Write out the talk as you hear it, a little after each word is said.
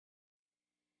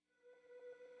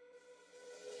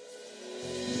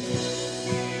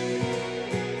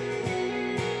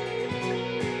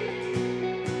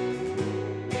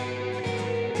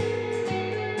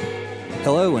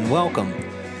Hello and welcome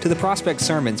to the Prospect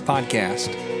Sermons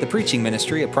podcast, the preaching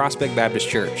ministry at Prospect Baptist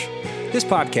Church. This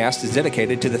podcast is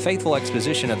dedicated to the faithful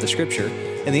exposition of the Scripture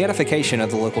and the edification of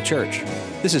the local church.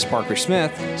 This is Parker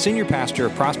Smith, Senior Pastor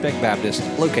of Prospect Baptist,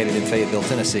 located in Fayetteville,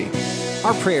 Tennessee.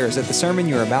 Our prayer is that the sermon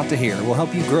you're about to hear will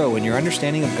help you grow in your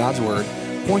understanding of God's Word,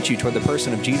 point you toward the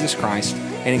person of Jesus Christ,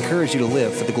 and encourage you to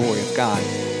live for the glory of God.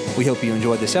 We hope you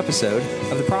enjoyed this episode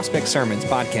of the Prospect Sermons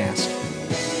podcast.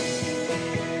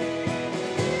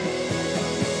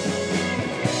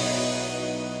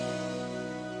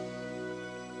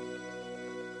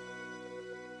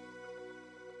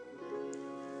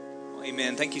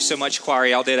 Amen. Thank you so much, choir.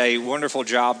 Y'all did a wonderful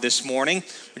job this morning.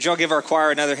 Would y'all give our choir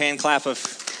another hand clap of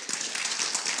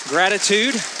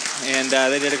gratitude? And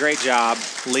they did a great job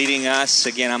leading us.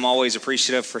 Again, I'm always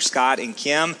appreciative for Scott and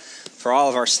Kim, for all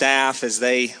of our staff as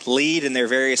they lead in their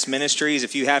various ministries.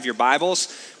 If you have your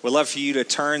Bibles, we'd love for you to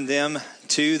turn them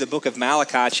to the book of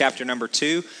Malachi, chapter number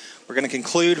 2. We're going to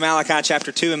conclude Malachi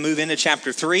chapter 2 and move into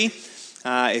chapter 3.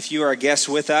 If you are a guest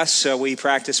with us, we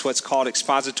practice what's called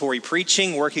expository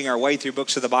preaching, working our way through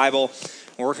books of the Bible,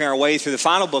 working our way through the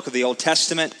final book of the Old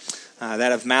Testament,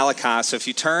 that of Malachi. So if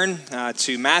you turn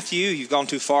to Matthew, you've gone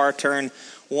too far, turn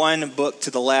one book to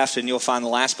the left and you'll find the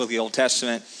last book of the Old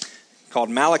Testament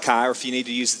called Malachi, or if you need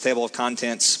to use the table of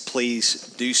contents,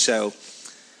 please do so.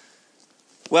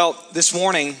 Well, this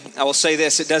morning, I will say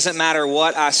this: it doesn't matter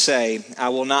what I say, I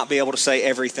will not be able to say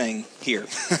everything here.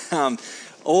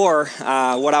 Or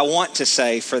what I want to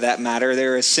say, for that matter.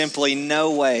 There is simply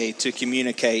no way to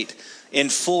communicate in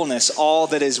fullness all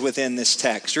that is within this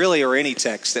text, really, or any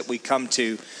text that we come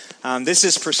to. This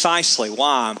is precisely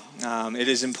why it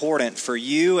is important for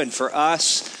you and for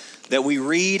us that we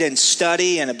read and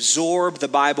study and absorb the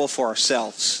Bible for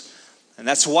ourselves. And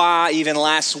that's why even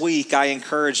last week I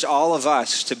encouraged all of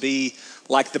us to be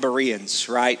like the Bereans,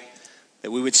 right?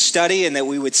 That we would study and that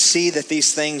we would see that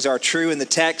these things are true in the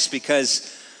text,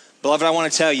 because, beloved, I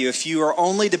want to tell you, if you are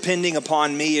only depending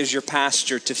upon me as your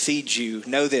pastor to feed you,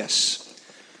 know this: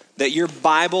 that your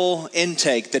Bible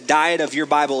intake, the diet of your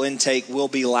Bible intake, will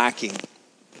be lacking.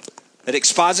 That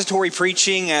expository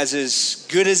preaching, as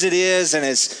good as it is and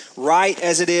as right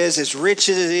as it is, as rich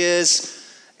as it is,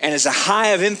 and as a high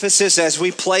of emphasis as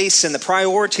we place and the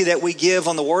priority that we give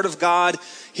on the Word of God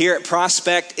here at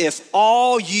Prospect, if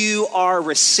all you are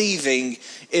receiving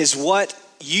is what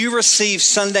you receive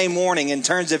Sunday morning in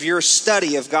terms of your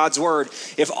study of God's Word,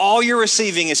 if all you're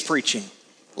receiving is preaching,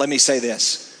 let me say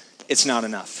this: it's not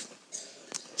enough.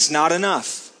 It's not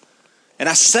enough. And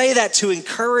I say that to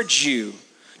encourage you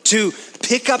to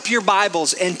pick up your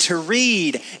Bibles and to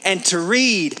read and to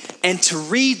read and to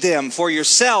read them for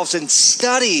yourselves and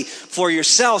study for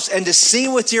yourselves and to see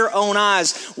with your own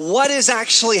eyes what has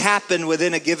actually happened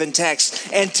within a given text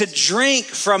and to drink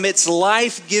from its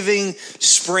life-giving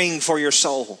spring for your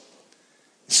soul.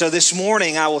 So this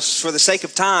morning, I will, for the sake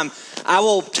of time, I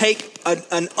will take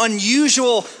an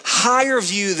unusual higher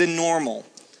view than normal,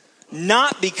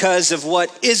 not because of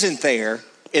what isn't there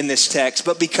in this text,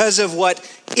 but because of what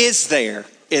is there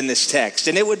in this text.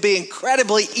 And it would be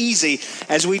incredibly easy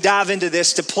as we dive into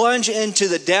this to plunge into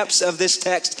the depths of this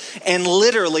text and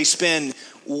literally spend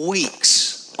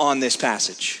weeks on this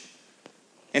passage.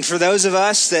 And for those of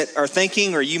us that are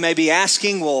thinking, or you may be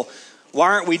asking, well, why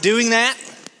aren't we doing that?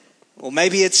 Well,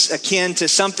 maybe it's akin to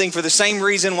something for the same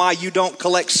reason why you don't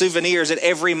collect souvenirs at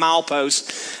every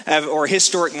milepost or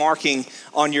historic marking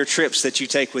on your trips that you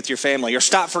take with your family, or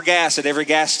stop for gas at every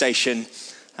gas station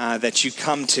that you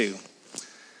come to.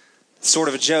 It's sort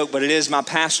of a joke, but it is my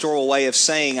pastoral way of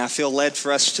saying I feel led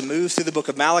for us to move through the book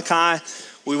of Malachi.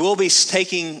 We will be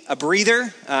taking a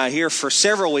breather here for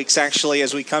several weeks, actually,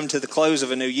 as we come to the close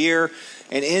of a new year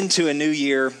and into a new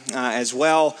year as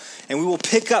well. And we will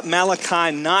pick up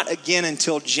Malachi not again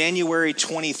until January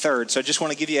 23rd. So I just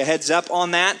want to give you a heads up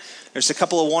on that. There's a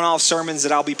couple of one-off sermons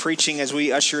that I'll be preaching as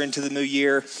we usher into the new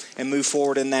year and move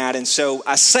forward in that. And so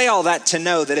I say all that to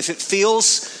know that if it feels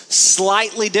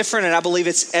slightly different, and I believe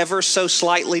it's ever so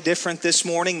slightly different this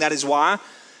morning, that is why.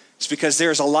 It's because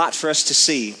there's a lot for us to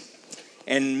see.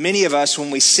 And many of us,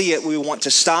 when we see it, we want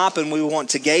to stop and we want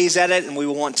to gaze at it and we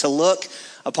want to look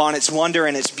upon its wonder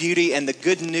and its beauty. And the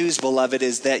good news, beloved,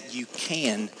 is that you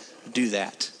can do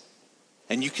that.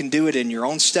 And you can do it in your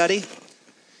own study.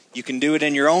 You can do it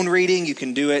in your own reading. You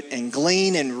can do it and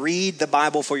glean and read the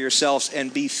Bible for yourselves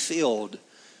and be filled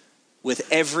with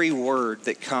every word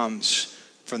that comes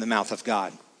from the mouth of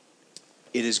God.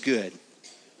 It is good,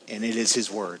 and it is His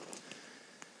Word.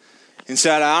 And so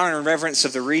out of honor and reverence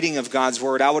of the reading of God's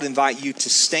Word, I would invite you to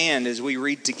stand as we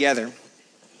read together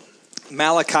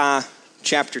Malachi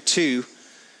chapter 2.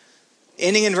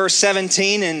 ending in verse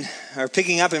 17 or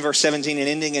picking up in verse 17 and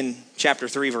ending in chapter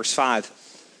 3, verse 5.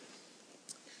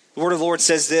 The word of the Lord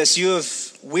says this: "You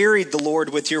have wearied the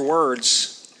Lord with your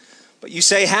words, but you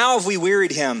say, how have we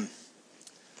wearied him?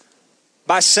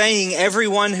 By saying,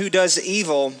 everyone who does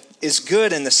evil is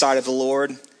good in the sight of the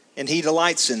Lord, and he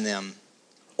delights in them.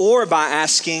 Or by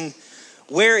asking,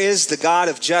 where is the God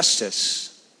of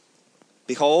justice?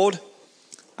 Behold,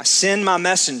 I send my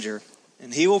messenger,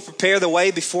 and he will prepare the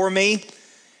way before me,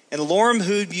 and the Lord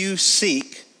whom you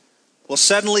seek will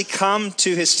suddenly come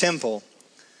to his temple.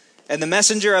 And the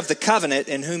messenger of the covenant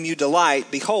in whom you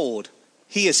delight, behold,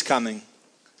 he is coming,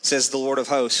 says the Lord of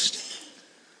hosts.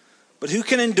 But who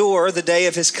can endure the day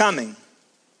of his coming?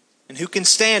 And who can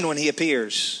stand when he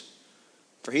appears?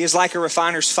 For he is like a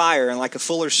refiner's fire and like a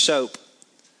fuller's soap.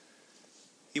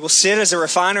 He will sit as a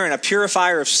refiner and a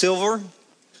purifier of silver.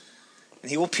 And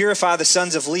he will purify the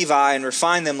sons of Levi and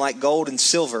refine them like gold and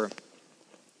silver.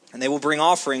 And they will bring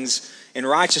offerings in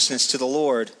righteousness to the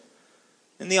Lord.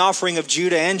 And the offering of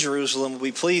Judah and Jerusalem will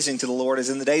be pleasing to the Lord, as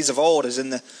in the days of old, as in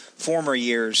the former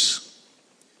years.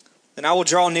 Then I will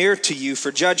draw near to you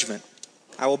for judgment.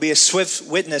 I will be a swift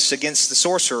witness against the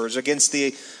sorcerers, against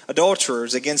the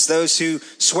adulterers, against those who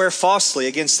swear falsely,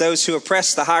 against those who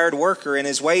oppress the hired worker in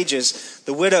his wages,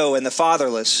 the widow and the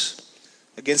fatherless,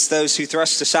 against those who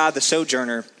thrust aside the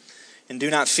sojourner and do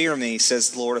not fear me, says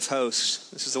the Lord of hosts."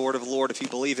 This is the word of the Lord. If you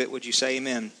believe it, would you say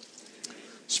amen?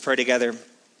 Let's pray together.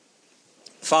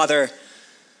 Father,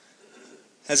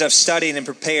 as I've studied and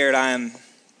prepared, I am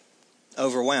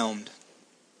overwhelmed.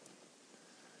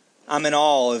 I'm in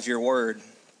awe of your word.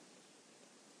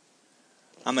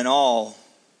 I'm in awe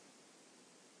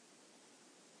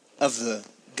of the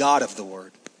God of the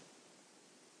word.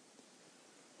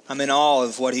 I'm in awe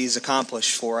of what he's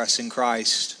accomplished for us in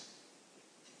Christ.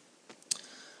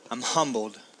 I'm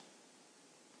humbled,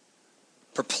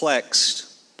 perplexed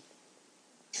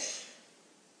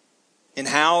in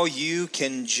how you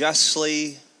can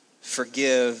justly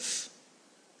forgive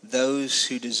those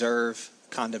who deserve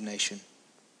condemnation.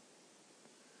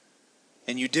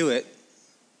 And you do it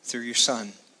through your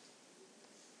Son.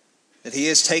 That he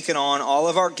has taken on all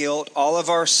of our guilt, all of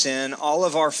our sin, all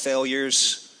of our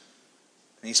failures,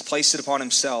 and he's placed it upon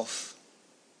himself.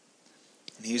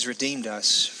 And he's redeemed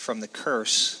us from the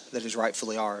curse that is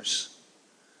rightfully ours.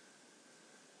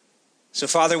 So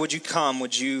Father, would you come?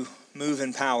 Would you move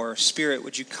in power? Spirit,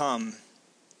 would you come?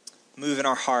 Move in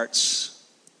our hearts.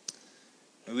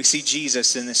 May we see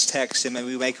Jesus in this text, and may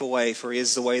we make a way, for he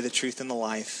is the way, the truth, and the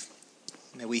life.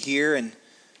 May we hear and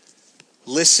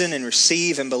listen and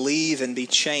receive and believe and be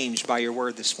changed by your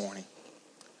word this morning.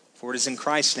 For it is in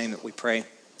Christ's name that we pray.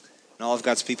 And all of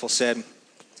God's people said,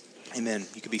 amen.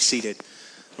 You can be seated.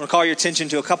 I want to call your attention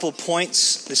to a couple of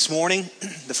points this morning.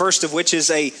 The first of which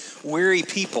is a weary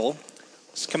people.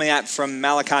 It's coming out from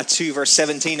Malachi 2, verse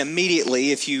 17.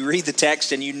 Immediately, if you read the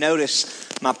text and you notice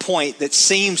my point, that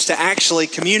seems to actually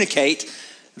communicate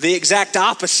the exact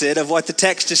opposite of what the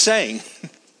text is saying.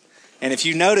 And if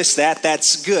you notice that,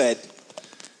 that's good.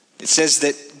 It says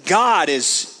that God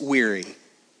is weary.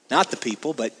 Not the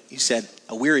people, but you said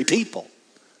a weary people.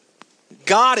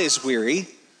 God is weary.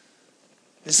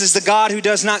 This is the God who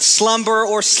does not slumber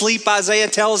or sleep, Isaiah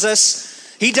tells us.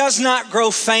 He does not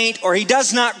grow faint, or he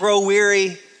does not grow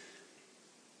weary.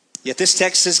 Yet this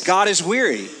text says God is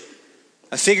weary.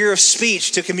 A figure of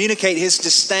speech to communicate his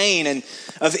disdain and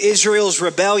of Israel's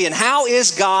rebellion. How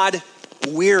is God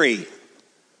weary?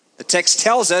 The text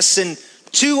tells us in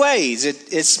two ways.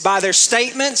 It's by their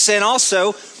statements and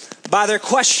also by their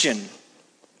question.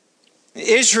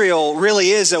 Israel really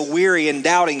is a weary and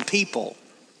doubting people.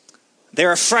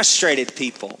 They're a frustrated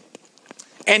people.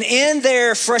 And in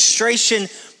their frustration,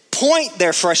 point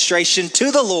their frustration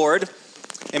to the Lord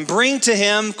and bring to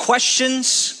him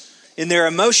questions in their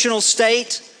emotional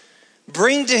state.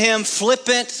 Bring to him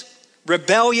flippant,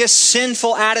 rebellious,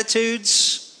 sinful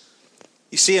attitudes.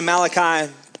 You see in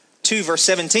Malachi 2, verse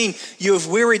 17, you have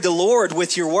wearied the Lord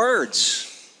with your words.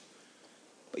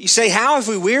 But you say, how have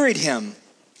we wearied him?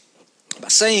 By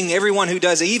saying everyone who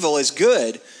does evil is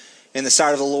good in the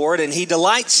sight of the Lord, and he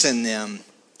delights in them.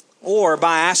 Or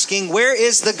by asking, where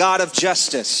is the God of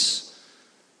justice?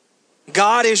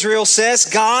 God, Israel says,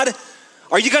 God,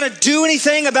 are you going to do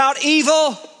anything about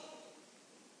evil?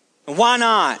 Why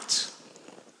not?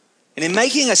 And in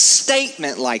making a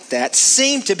statement like that,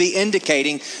 seemed to be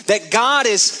indicating that God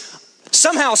is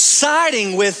somehow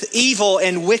siding with evil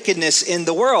and wickedness in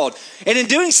the world. And in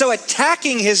doing so,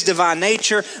 attacking his divine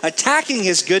nature, attacking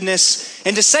his goodness.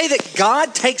 And to say that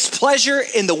God takes pleasure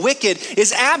in the wicked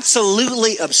is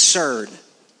absolutely absurd.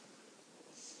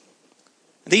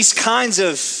 These kinds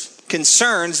of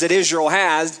concerns that Israel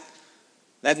had,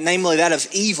 that namely that of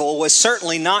evil, was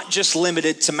certainly not just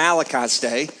limited to Malachi's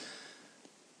day.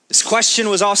 This question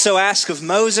was also asked of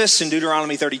Moses in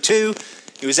Deuteronomy 32.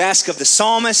 It was asked of the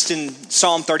psalmist in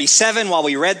Psalm 37 while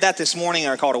we read that this morning in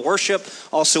our call to worship,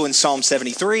 also in Psalm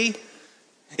 73.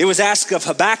 It was asked of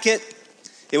Habakkuk.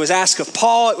 It was asked of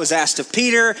Paul. It was asked of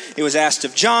Peter. It was asked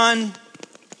of John.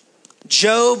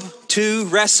 Job, too,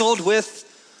 wrestled with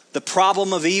the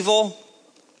problem of evil,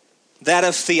 that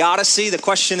of theodicy. The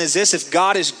question is this: if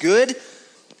God is good,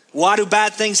 why do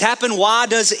bad things happen? Why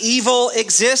does evil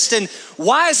exist? And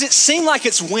why does it seem like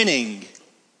it's winning?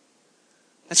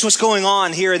 That's what's going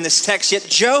on here in this text. Yet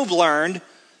Job learned,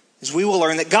 as we will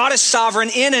learn, that God is sovereign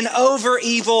in and over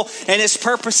evil, and his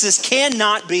purposes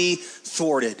cannot be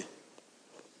thwarted.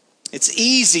 It's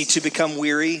easy to become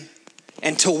weary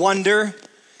and to wonder,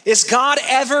 is God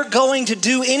ever going to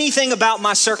do anything about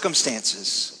my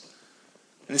circumstances?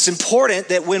 And it's important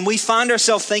that when we find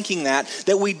ourselves thinking that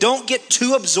we don't get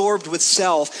too absorbed with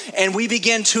self and we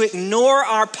begin to ignore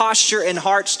our posture and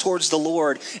hearts towards the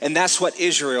Lord. And that's what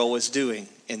Israel was doing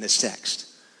in this text.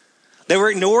 They were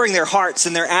ignoring their hearts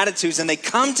and their attitudes, and they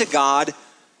come to God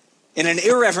in an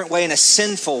irreverent way, in a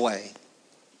sinful way.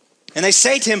 And they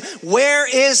say to him, where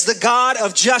is the God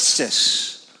of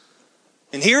justice?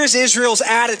 And here is Israel's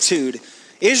attitude.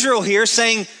 Israel here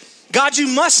saying, God, you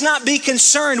must not be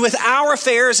concerned with our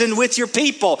affairs and with your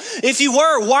people. If you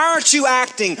were, why aren't you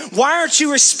acting? Why aren't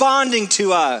you responding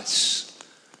to us?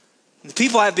 The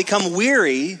people have become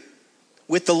weary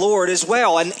with the Lord as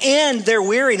well. And their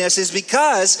weariness is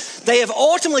because they have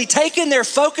ultimately taken their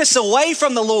focus away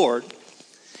from the Lord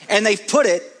and they've put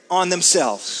it on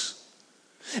themselves.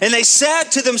 And they said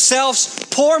to themselves,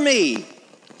 poor me,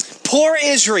 poor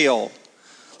Israel.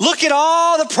 Look at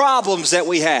all the problems that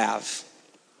we have.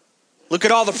 Look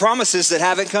at all the promises that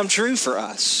haven't come true for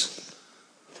us.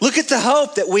 Look at the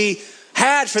hope that we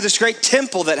had for this great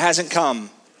temple that hasn't come.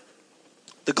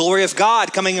 The glory of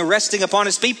God coming and resting upon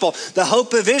his people. The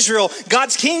hope of Israel,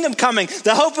 God's kingdom coming.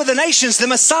 The hope of the nations, the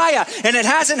Messiah, and it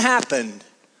hasn't happened.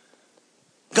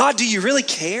 God, do you really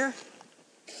care?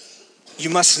 You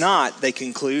must not, they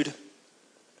conclude.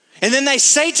 And then they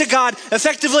say to God,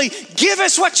 effectively, give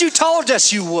us what you told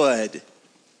us you would.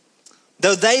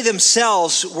 Though they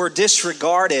themselves were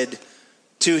disregarded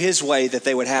to his way that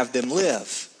they would have them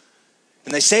live.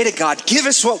 And they say to God, give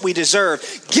us what we deserve.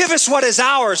 Give us what is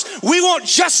ours. We want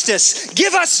justice.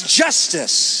 Give us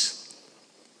justice.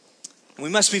 We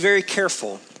must be very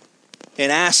careful in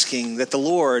asking that the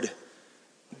Lord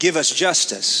give us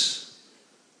justice.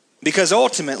 Because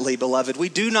ultimately, beloved, we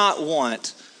do not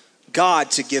want God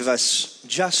to give us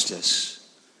justice.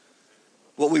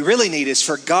 What we really need is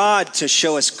for God to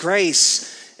show us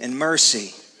grace and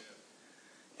mercy.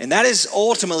 And that is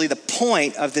ultimately the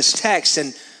point of this text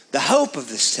and the hope of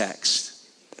this text.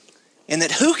 And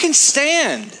that who can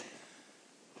stand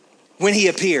when he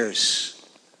appears?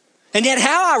 And yet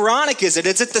how ironic is it?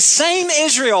 It's that the same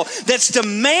Israel that's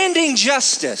demanding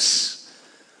justice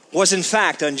was in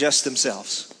fact unjust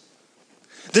themselves.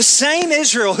 The same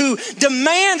Israel who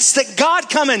demands that God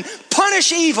come and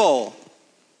punish evil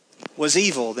was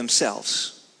evil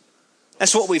themselves.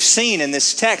 That's what we've seen in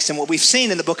this text and what we've seen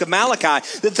in the book of Malachi,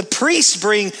 that the priests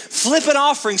bring flippant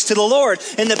offerings to the Lord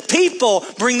and the people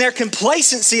bring their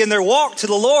complacency in their walk to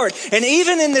the Lord. And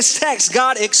even in this text,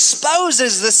 God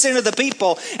exposes the sin of the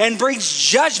people and brings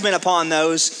judgment upon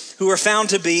those who are found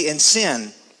to be in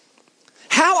sin.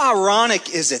 How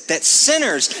ironic is it that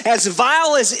sinners as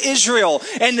vile as Israel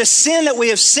and the sin that we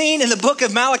have seen in the book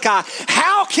of Malachi,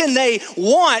 how can they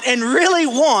want and really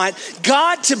want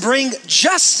God to bring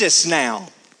justice now?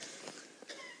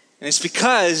 And it's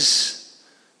because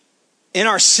in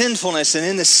our sinfulness and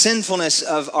in the sinfulness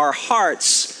of our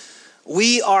hearts,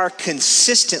 we are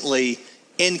consistently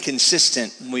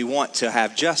inconsistent when we want to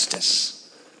have justice.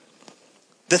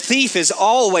 The thief is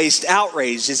always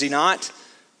outraged, is he not?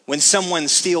 When someone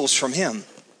steals from him.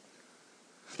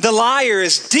 The liar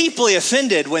is deeply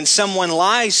offended when someone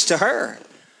lies to her.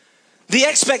 The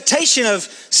expectation of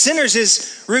sinners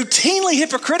is routinely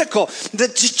hypocritical.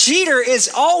 The cheater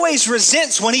always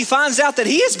resents when he finds out that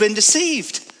he has been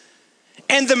deceived.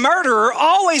 And the murderer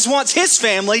always wants his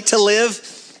family to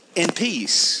live in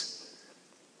peace.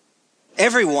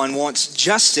 Everyone wants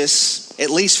justice,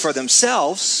 at least for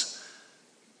themselves.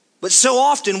 But so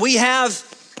often we have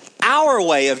our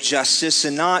way of justice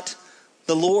and not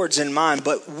the Lord's in mind.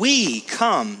 But we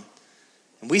come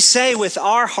and we say with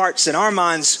our hearts and our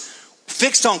minds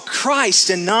fixed on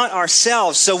Christ and not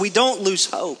ourselves, so we don't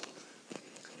lose hope.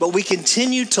 But we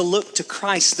continue to look to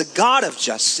Christ, the God of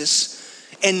justice,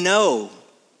 and know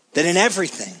that in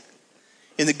everything,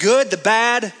 In the good, the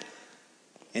bad,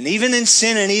 and even in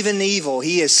sin and even evil,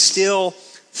 he is still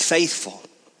faithful.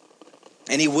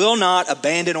 And he will not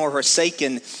abandon or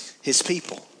forsaken his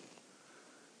people.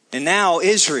 And now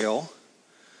Israel,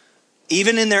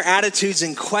 even in their attitudes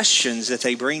and questions that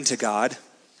they bring to God,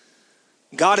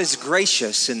 God is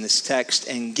gracious in this text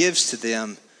and gives to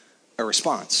them a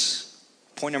response.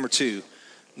 Point number 2,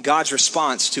 God's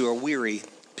response to a weary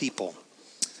people.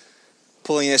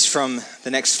 Pulling this from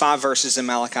the next 5 verses in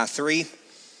Malachi 3.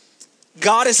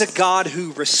 God is a God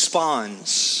who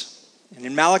responds. And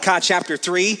in Malachi chapter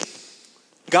 3,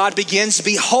 God begins,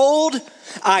 "Behold,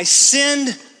 I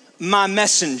send my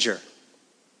messenger."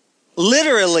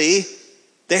 Literally,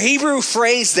 the Hebrew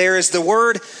phrase there is the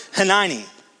word hanani.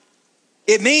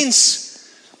 It means,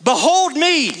 behold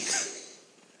me.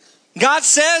 God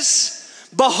says,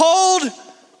 behold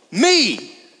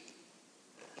me.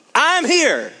 I'm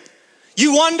here.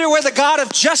 You wonder where the God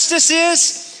of justice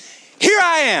is? Here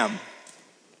I am.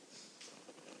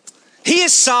 He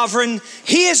is sovereign.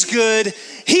 He is good.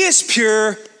 He is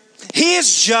pure. He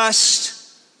is just.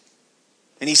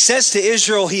 And he says to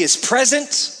Israel, he is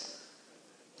present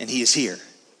and he is here.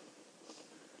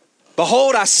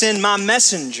 Behold, I send my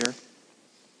messenger.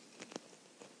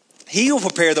 He will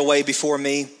prepare the way before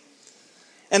me.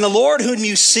 And the Lord whom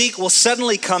you seek will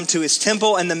suddenly come to his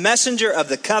temple, and the messenger of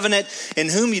the covenant in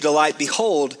whom you delight,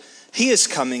 behold, he is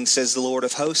coming, says the Lord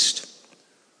of hosts.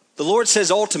 The Lord says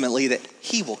ultimately that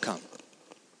he will come.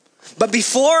 But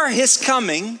before his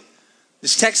coming,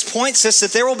 this text points us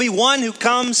that there will be one who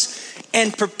comes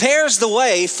and prepares the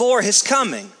way for his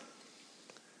coming.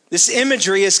 This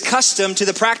imagery is custom to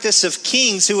the practice of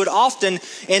kings who would often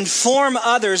inform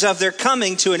others of their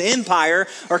coming to an empire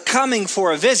or coming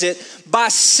for a visit by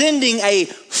sending a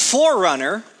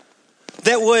forerunner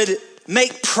that would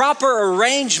make proper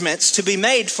arrangements to be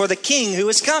made for the king who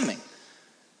is coming.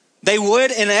 They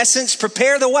would, in essence,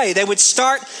 prepare the way. They would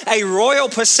start a royal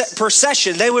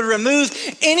procession. They would remove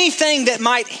anything that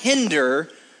might hinder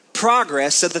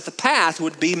progress so that the path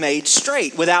would be made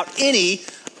straight without any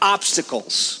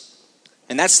obstacles.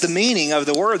 And that's the meaning of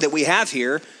the word that we have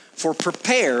here for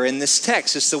prepare in this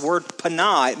text. It's the word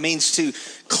panah. It means to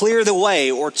clear the way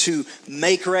or to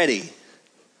make ready.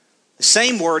 The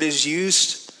same word is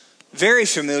used very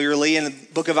familiarly in the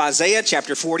book of Isaiah,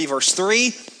 chapter 40, verse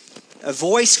 3. A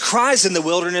voice cries in the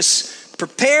wilderness,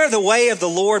 prepare the way of the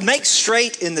Lord, make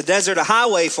straight in the desert a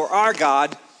highway for our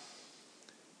God.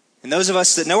 And those of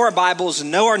us that know our Bibles and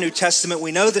know our New Testament,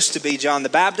 we know this to be John the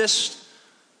Baptist.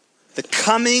 The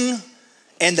coming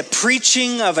and the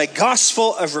preaching of a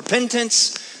gospel of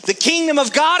repentance. The kingdom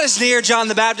of God is near, John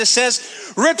the Baptist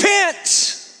says,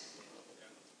 repent.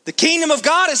 The kingdom of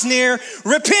God is near,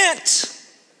 repent.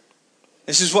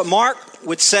 This is what Mark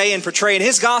would say and portray in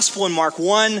his gospel in Mark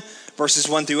 1, verses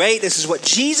 1 through 8. This is what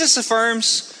Jesus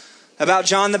affirms about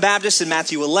John the Baptist in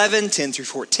Matthew 11, 10 through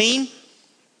 14.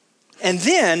 And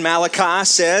then Malachi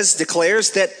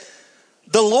declares that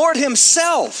the Lord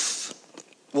himself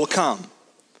will come.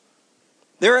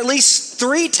 There are at least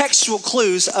 3 textual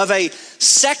clues of a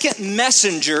second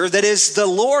messenger that is the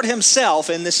Lord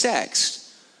himself in this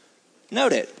text.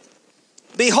 Note it.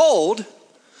 Behold,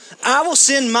 I will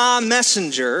send my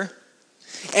messenger,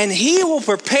 and he will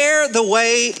prepare the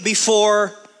way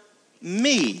before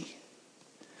me.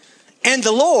 And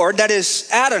the Lord, that is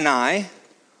Adonai,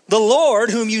 the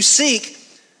Lord whom you seek,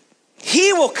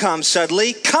 he will come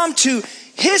suddenly, come to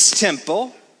his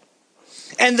temple.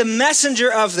 And the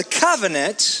messenger of the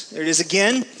covenant, there it is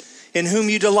again, in whom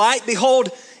you delight, behold,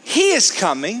 he is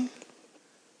coming,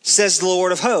 says the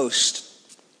Lord of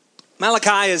hosts.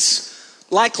 Malachi is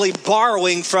likely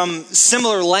borrowing from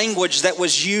similar language that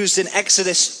was used in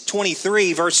Exodus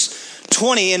 23, verse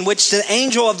 20, in which the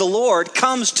angel of the Lord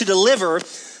comes to deliver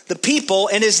the people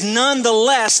and is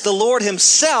nonetheless the Lord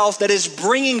himself that is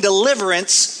bringing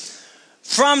deliverance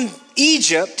from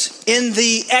Egypt in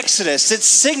the Exodus. It's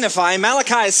signifying,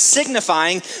 Malachi is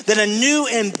signifying that a new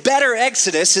and better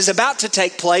Exodus is about to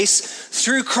take place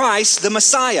through Christ the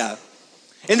Messiah.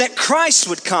 And that Christ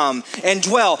would come and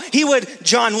dwell. He would,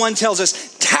 John 1 tells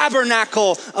us,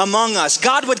 tabernacle among us.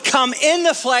 God would come in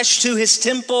the flesh to his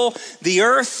temple, the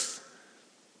earth.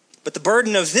 But the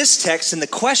burden of this text and the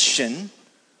question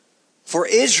for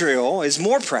Israel is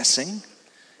more pressing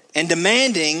and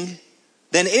demanding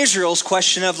than Israel's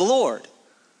question of the Lord.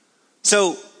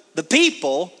 So the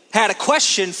people had a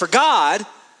question for God,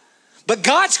 but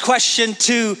God's question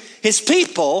to his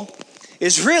people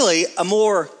is really a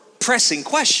more pressing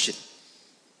question.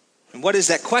 And what is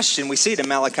that question? We see it in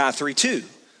Malachi 3:2.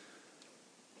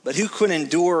 But who can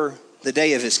endure the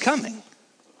day of his coming?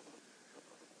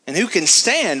 And who can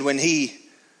stand when he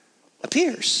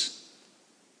appears?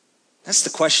 That's the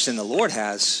question the Lord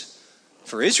has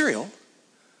for Israel.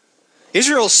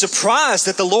 Israel's surprised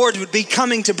that the Lord would be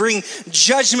coming to bring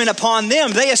judgment upon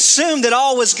them. They assumed that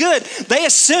all was good. They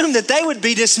assumed that they would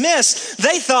be dismissed.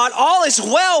 They thought all is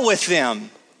well with them.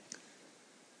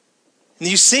 And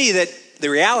you see that the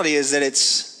reality is that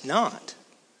it's not.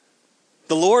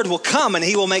 The Lord will come and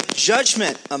he will make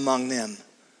judgment among them.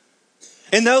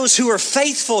 And those who are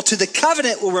faithful to the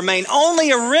covenant will remain.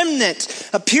 Only a remnant,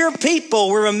 a pure people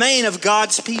will remain of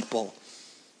God's people.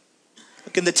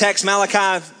 Look in the text,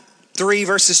 Malachi 3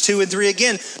 verses 2 and 3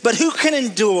 again. But who can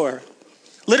endure?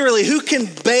 Literally, who can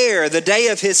bear the day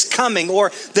of his coming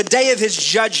or the day of his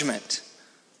judgment?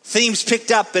 Themes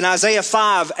picked up in Isaiah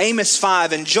 5, Amos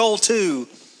 5, and Joel 2.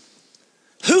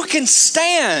 Who can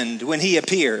stand when he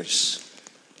appears?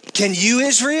 Can you,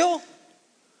 Israel?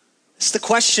 It's the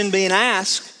question being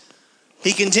asked.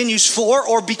 He continues, for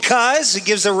or because, he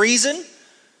gives a reason.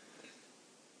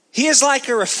 He is like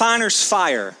a refiner's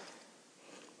fire,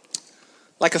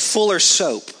 like a fuller's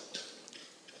soap.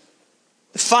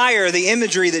 The fire, the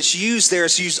imagery that's used there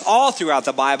is used all throughout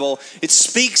the Bible. It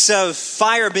speaks of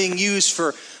fire being used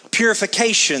for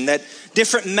purification, that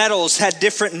different metals had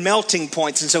different melting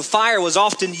points. And so fire was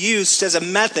often used as a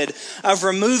method of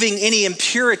removing any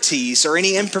impurities or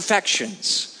any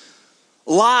imperfections.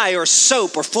 Lye or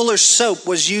soap or fuller's soap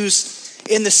was used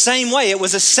in the same way. It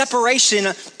was a separation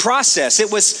process.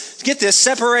 It was, get this,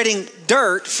 separating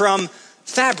dirt from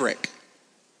fabric.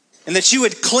 And that you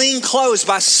would clean clothes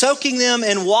by soaking them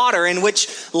in water in which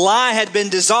lye had been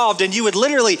dissolved. And you would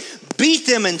literally beat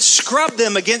them and scrub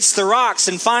them against the rocks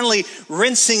and finally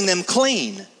rinsing them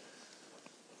clean.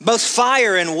 Both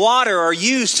fire and water are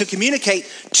used to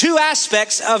communicate two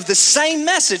aspects of the same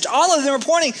message. All of them are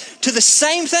pointing to the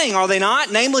same thing, are they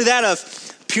not? Namely that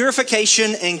of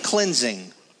purification and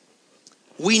cleansing.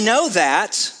 We know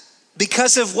that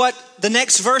because of what the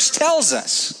next verse tells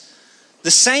us.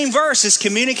 The same verse is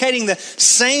communicating the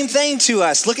same thing to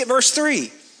us. Look at verse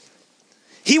 3.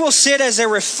 He will sit as a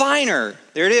refiner,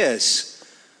 there it is,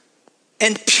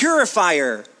 and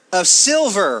purifier of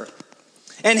silver,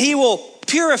 and he will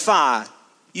purify.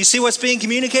 You see what's being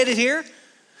communicated here?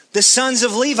 The sons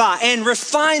of Levi, and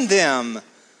refine them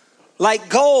like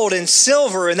gold and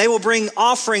silver, and they will bring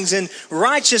offerings in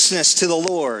righteousness to the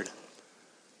Lord.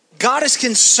 God is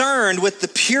concerned with the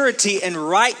purity and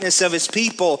rightness of his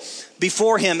people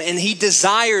before him, and he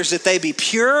desires that they be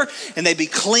pure and they be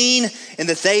clean and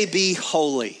that they be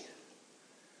holy.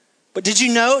 But did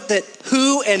you note that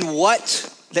who and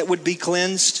what that would be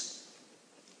cleansed?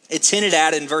 It's hinted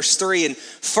at in verse 3 and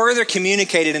further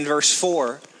communicated in verse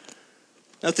 4.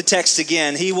 Note the text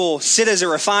again. He will sit as a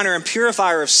refiner and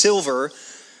purifier of silver,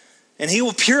 and he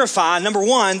will purify, number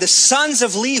one, the sons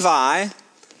of Levi,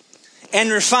 and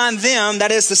refine them,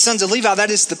 that is the sons of Levi, that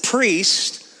is the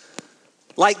priest,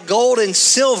 like gold and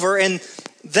silver, and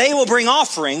they will bring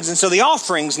offerings, and so the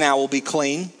offerings now will be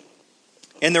clean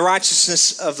in the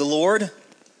righteousness of the Lord.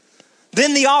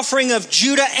 Then the offering of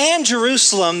Judah and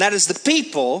Jerusalem, that is the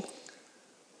people,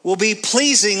 will be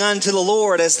pleasing unto the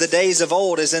Lord as the days of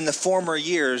old, as in the former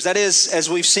years. That is, as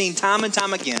we've seen time and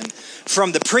time again,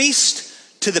 from the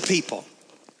priest to the people.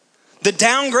 The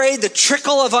downgrade, the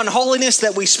trickle of unholiness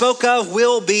that we spoke of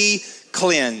will be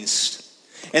cleansed.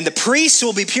 And the priests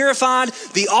will be purified.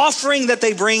 The offering that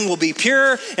they bring will be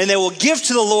pure. And they will give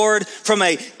to the Lord from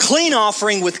a clean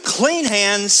offering with clean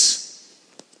hands.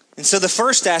 And so the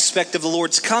first aspect of the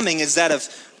Lord's coming is that of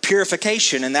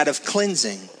purification and that of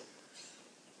cleansing.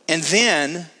 And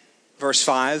then, verse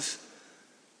 5,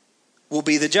 will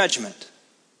be the judgment.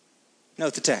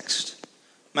 Note the text.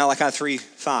 Malachi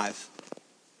 3:5.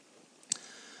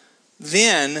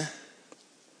 Then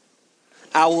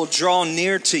I will draw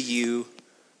near to you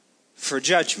for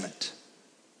judgment.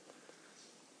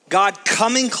 God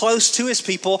coming close to his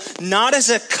people, not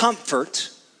as a comfort,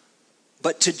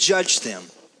 but to judge them.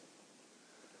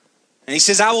 And he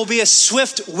says, I will be a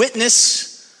swift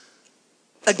witness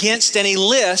against, and he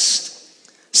lists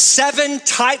 7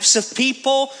 types of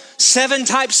people, 7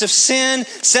 types of sin,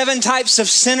 7 types of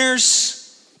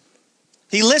sinners.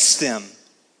 He lists them.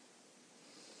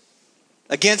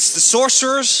 Against the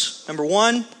sorcerers, number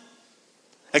 1.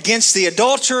 Against the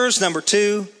adulterers, number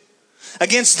 2.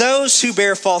 Against those who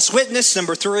bear false witness,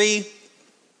 number 3.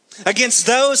 Against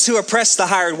those who oppress the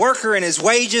hired worker and his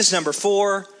wages, number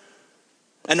 4.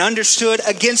 And understood,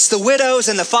 against the widows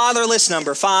and the fatherless,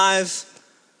 number 5.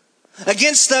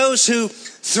 Against those who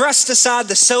thrust aside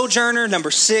the sojourner,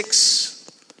 number 6.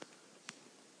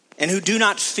 And who do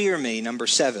not fear me, number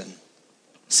 7,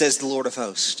 says the Lord of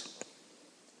hosts.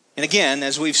 And again,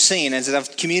 as we've seen, as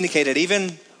I've communicated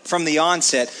even from the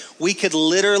onset, we could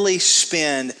literally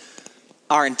spend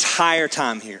our entire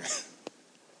time here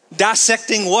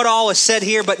dissecting what all is said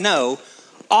here, but no,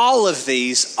 all of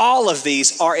these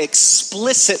are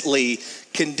explicitly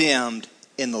condemned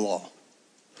in the law.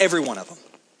 Every one of them.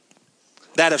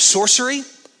 That of sorcery,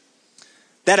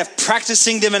 that of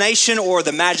practicing divination or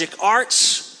the magic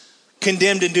arts,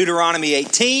 condemned in Deuteronomy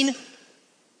 18,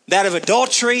 that of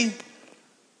adultery,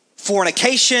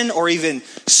 fornication, or even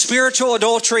spiritual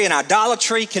adultery and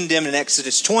idolatry, condemned in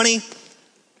Exodus 20,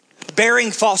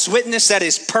 bearing false witness, that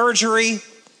is perjury,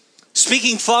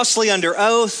 speaking falsely under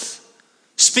oath,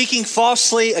 speaking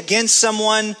falsely against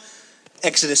someone,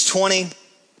 Exodus 20,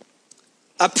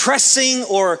 oppressing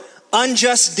or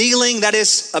unjust dealing, that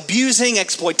is abusing,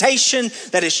 exploitation,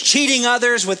 that is cheating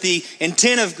others with the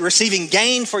intent of receiving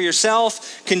gain for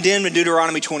yourself, condemned in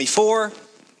Deuteronomy 24.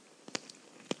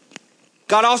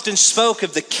 God often spoke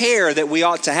of the care that we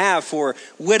ought to have for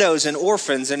widows and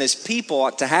orphans, and his people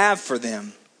ought to have for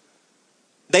them.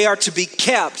 They are to be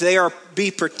kept, they are to be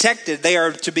protected, they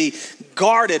are to be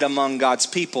guarded among God's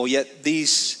people, yet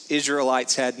these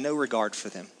Israelites had no regard for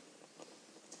them.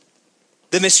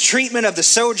 The mistreatment of the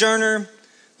sojourner,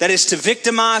 that is to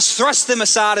victimize, thrust them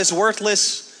aside as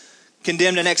worthless,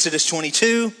 condemned in Exodus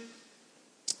 22.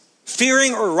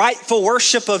 Fearing or rightful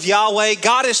worship of Yahweh,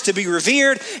 God is to be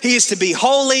revered, he is to be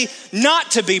holy,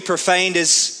 not to be profaned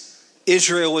as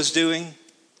Israel was doing.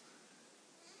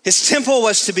 His temple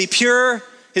was to be pure,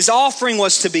 his offering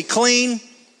was to be clean.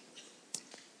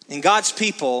 And God's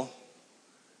people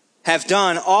have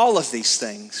done all of these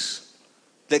things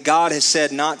that God has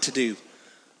said not to do.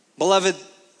 Beloved,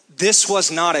 this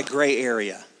was not a gray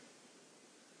area.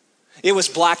 It was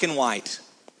black and white.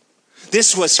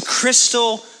 This was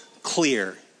crystal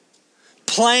clear,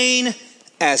 plain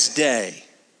as day.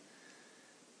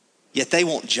 Yet they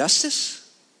want justice?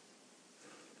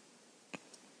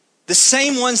 The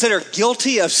same ones that are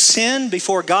guilty of sin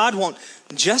before God want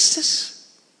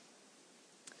justice?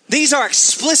 These are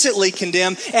explicitly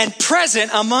condemned and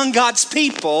present among God's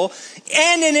people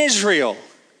and in Israel.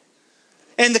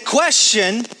 And the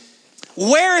question,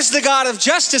 where is the God of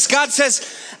justice? God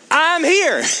says, I'm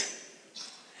here.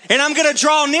 And I'm going to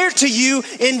draw near to you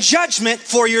in judgment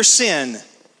for your sin.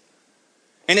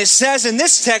 And it says in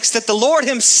this text that the Lord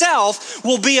himself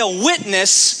will be a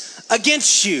witness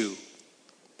against you.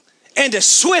 And a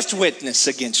swift witness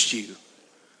against you.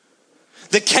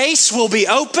 The case will be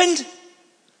opened.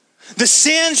 The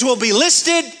sins will be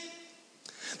listed.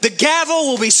 The gavel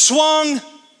will be swung.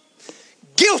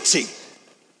 Guilty.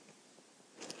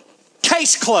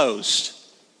 Case closed.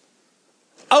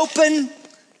 Open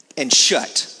and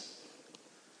shut.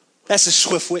 That's a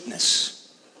swift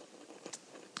witness.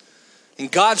 And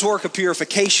God's work of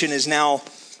purification is now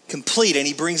complete, and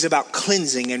he brings about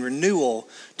cleansing and renewal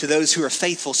to those who are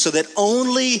faithful, so that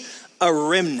only a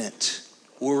remnant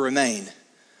will remain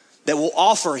that will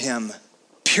offer him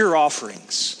pure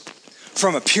offerings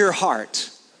from a pure heart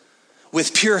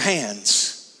with pure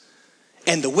hands,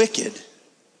 and the wicked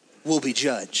will be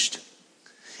judged,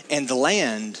 and the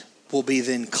land will be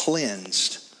then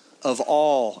cleansed of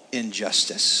all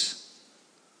injustice.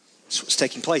 That's what's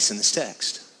taking place in this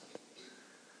text.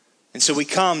 And so we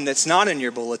come, that's not in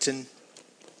your bulletin,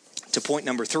 to point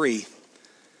number 3,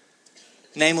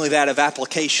 namely that of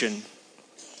application.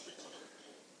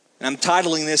 And I'm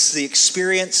titling this the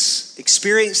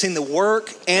experiencing the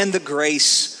work and the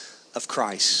grace of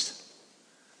Christ.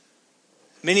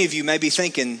 Many of you may be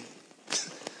thinking,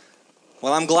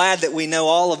 well, I'm glad that we know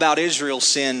all about Israel's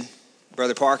sin,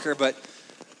 Brother Parker, but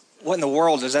what in the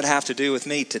world does that have to do with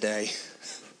me today?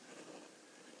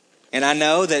 And I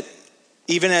know that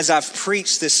even as I've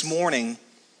preached this morning,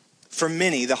 for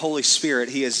many, the Holy Spirit,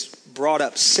 he has brought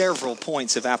up several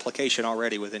points of application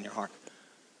already within your heart.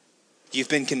 You've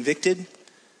been convicted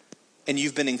and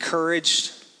you've been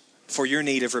encouraged for your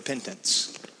need of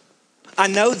repentance. I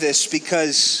know this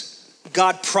because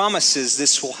God promises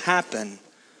this will happen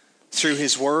through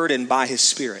his word and by his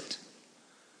Spirit.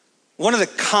 One of the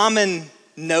common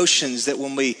notions that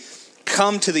when we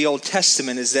come to the Old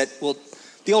Testament is that, well,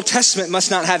 the Old Testament must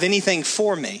not have anything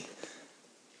for me.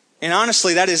 And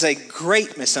honestly, that is a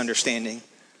great misunderstanding.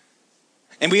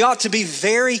 And we ought to be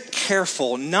very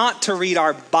careful not to read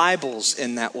our Bibles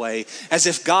in that way, as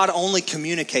if God only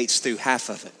communicates through half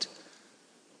of it.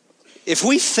 If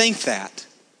we think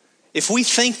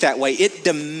that way, it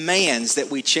demands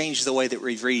that we change the way that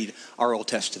we read our Old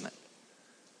Testament.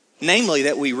 Namely,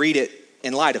 that we read it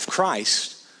in light of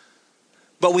Christ.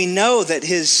 But we know that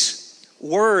his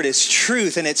word is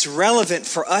truth and it's relevant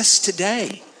for us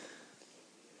today.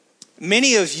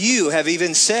 Many of you have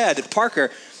even said,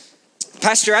 Parker,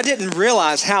 Pastor, I didn't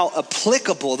realize how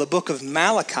applicable the book of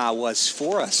Malachi was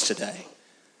for us today.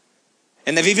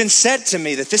 And they've even said to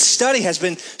me that this study has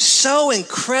been so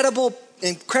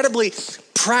incredibly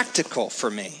practical for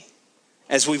me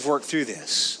as we've worked through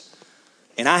this.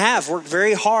 And I have worked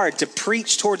very hard to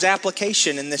preach towards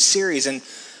application in this series. And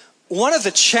one of the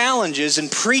challenges in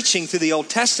preaching through the Old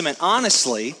Testament,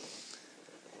 honestly,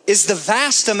 is the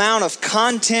vast amount of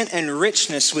content and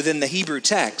richness within the Hebrew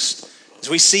text, as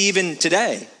we see even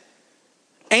today.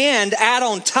 And add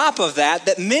on top of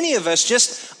that many of us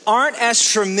just aren't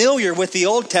as familiar with the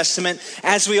Old Testament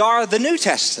as we are the New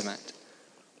Testament.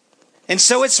 And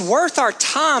so it's worth our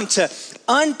time to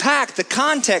unpack the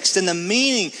context and the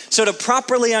meaning so to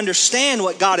properly understand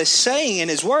what God is saying in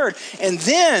His Word, and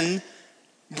then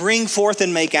bring forth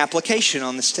and make application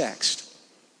on this text.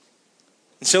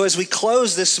 And so as we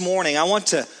close this morning, I want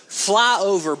to fly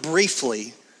over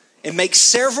briefly and make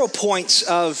several points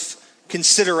of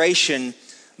consideration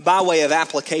by way of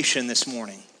application this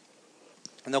morning.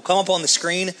 And they'll come up on the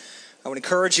screen. I would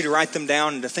encourage you to write them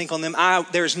down and to think on them.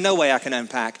 There's no way I can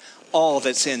unpack all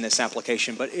that's in this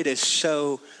application, but it is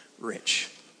so rich.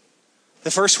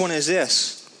 The first one is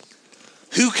this: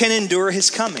 who can endure His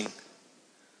coming?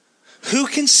 Who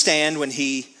can stand when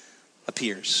He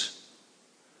appears?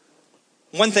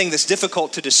 One thing that's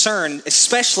difficult to discern,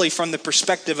 especially from the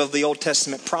perspective of the Old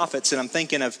Testament prophets, and I'm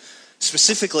thinking of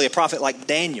specifically a prophet like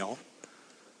Daniel,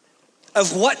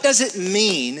 of what does it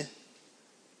mean,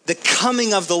 the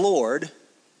coming of the Lord,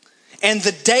 and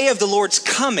the day of the Lord's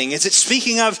coming? Is it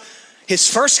speaking of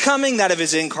His first coming, that of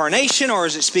His incarnation, or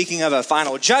is it speaking of a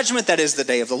final judgment, that is the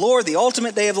day of the Lord, the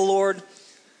ultimate day of the Lord?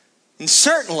 And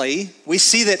certainly, we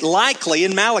see that likely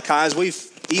in Malachi, as we've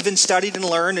even studied and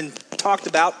learned and talked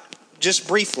about just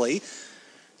briefly,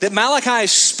 that Malachi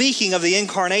is speaking of the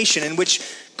incarnation in which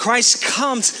Christ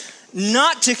comes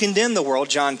not to condemn the world,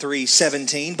 John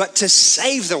 3:17, but to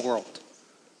save the world.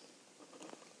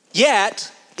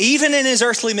 Yet, even in His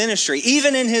earthly ministry,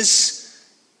 even in His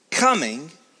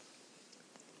coming,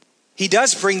 He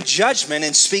does bring judgment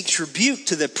and speaks rebuke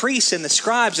to the priests and the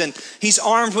scribes, and He's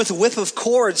armed with a whip of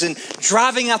cords and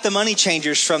driving out the money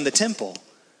changers from the temple,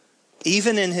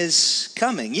 even in His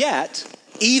coming. Yet,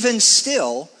 even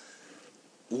still,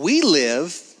 we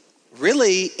live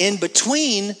really in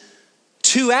between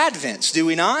two Advents, do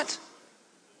we not?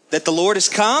 That the Lord has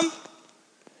come,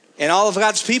 and all of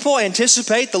God's people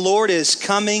anticipate the Lord is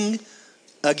coming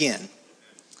again.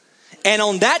 And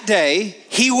on that day,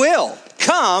 He will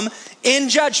come in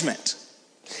judgment.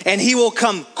 And He will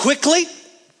come quickly,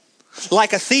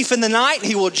 like a thief in the night.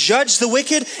 He will judge the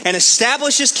wicked and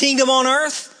establish His kingdom on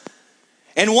earth.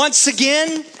 And once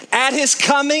again, at His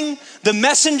coming, the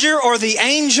messenger or the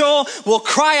angel will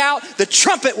cry out, the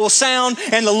trumpet will sound,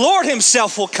 and the Lord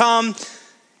Himself will come.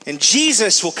 And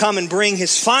Jesus will come and bring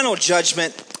His final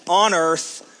judgment on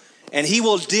earth, and He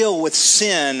will deal with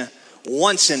sin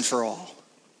once and for all.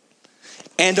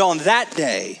 And on that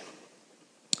day,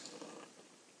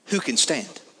 who can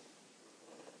stand?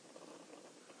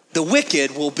 The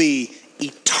wicked will be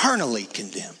eternally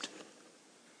condemned.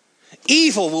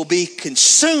 Evil will be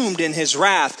consumed in His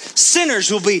wrath. Sinners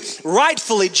will be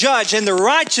rightfully judged, and the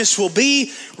righteous will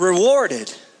be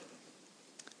rewarded.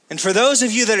 And for those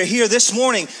of you that are here this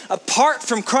morning, apart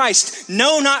from Christ,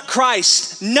 know not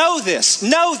Christ. Know this.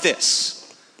 Know this.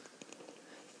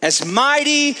 As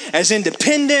mighty, as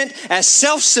independent, as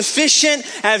self-sufficient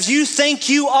as you think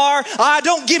you are,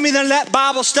 don't give me none of that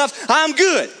Bible stuff. I'm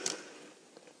good.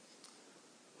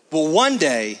 Will one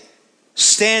day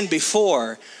stand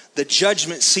before the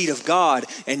judgment seat of God,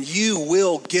 and you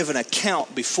will give an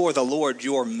account before the Lord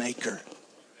your Maker.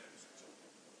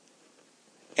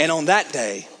 And on that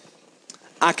day,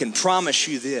 I can promise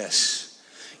you this: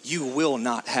 you will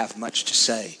not have much to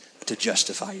say to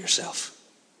justify yourself.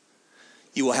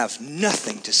 You will have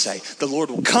nothing to say. The Lord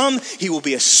will come. He will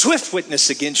be a swift witness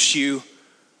against you.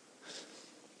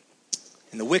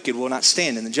 And the wicked will not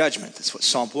stand in the judgment. That's what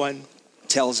Psalm 1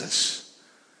 tells us.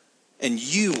 And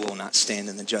you will not stand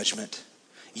in the judgment.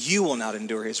 You will not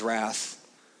endure His wrath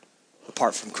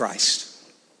apart from Christ.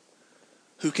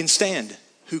 Who can stand?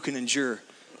 Who can endure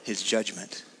His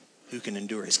judgment? Who can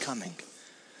endure His coming?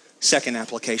 Second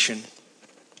application,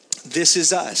 this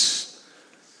is us.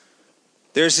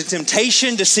 There's a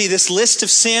temptation to see this list of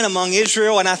sin among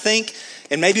Israel, and I think,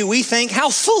 and maybe we think,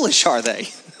 how foolish are they?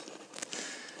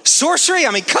 Sorcery,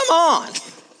 I mean, come on.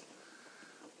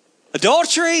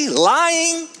 Adultery,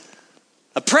 lying,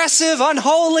 oppressive,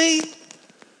 unholy,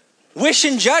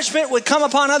 wishing judgment would come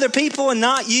upon other people and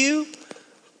not you.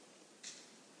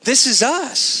 This is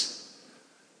us.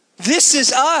 This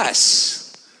is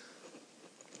us.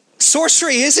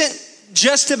 Sorcery isn't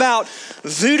just about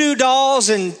voodoo dolls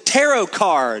and tarot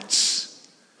cards.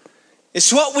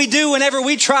 It's what we do whenever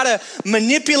we try to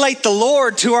manipulate the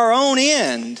Lord to our own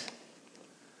end.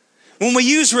 When we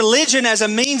use religion as a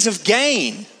means of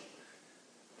gain.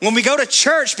 When we go to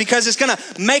church because it's going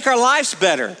to make our lives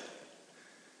better.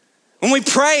 When we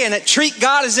pray and treat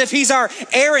God as if he's our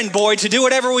errand boy to do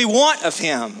whatever we want of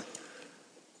him.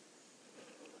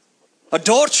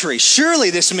 Adultery,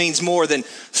 surely this means more than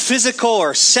physical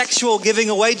or sexual giving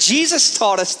away. Jesus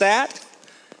taught us that.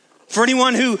 For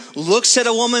anyone who looks at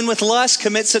a woman with lust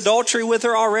commits adultery with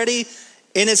her already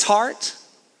in his heart.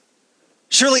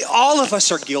 Surely all of us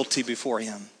are guilty before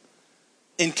him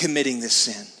in committing this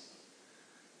sin.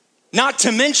 Not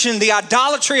to mention the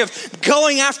idolatry of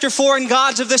going after foreign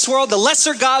gods of this world, the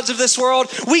lesser gods of this world.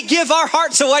 We give our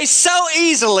hearts away so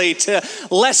easily to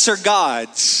lesser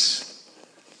gods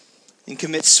and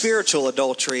commit spiritual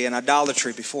adultery and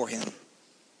idolatry before him.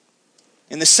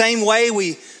 In the same way,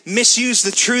 we misuse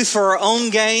the truth for our own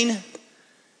gain.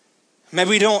 Maybe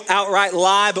we don't outright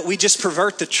lie, but we just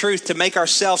pervert the truth to make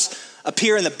ourselves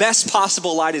appear in the best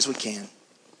possible light as we can.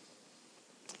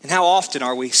 And how often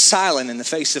are we silent in the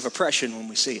face of oppression when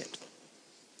we see it?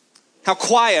 How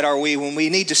quiet are we when we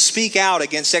need to speak out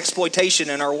against exploitation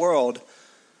in our world?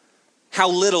 How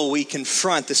little we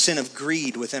confront the sin of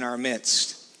greed within our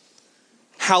midst.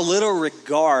 How little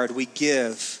regard we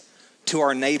give to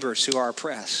our neighbors who are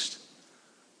oppressed,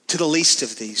 to the least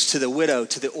of these, to the widow,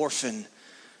 to the orphan,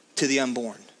 to the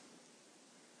unborn.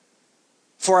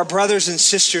 For our brothers and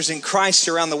sisters in Christ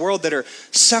around the world that are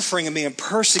suffering and being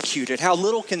persecuted, how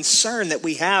little concern that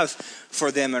we have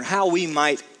for them and how we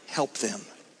might help them.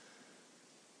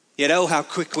 Yet oh, how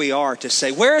quick we are to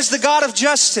say, where is the God of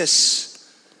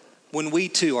justice? When we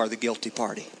too are the guilty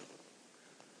party.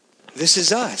 This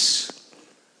is us.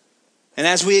 And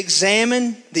as we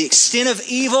examine the extent of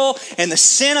evil and the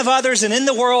sin of others and in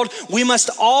the world, we must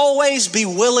always be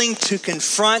willing to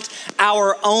confront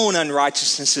our own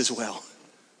unrighteousness as well.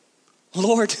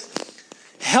 Lord,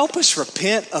 help us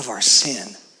repent of our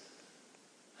sin.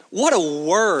 What a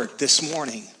word this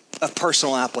morning of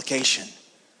personal application.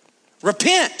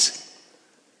 Repent.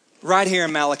 Right here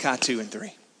in Malachi 2 and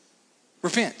 3.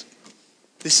 Repent.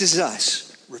 This is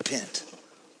us. Repent.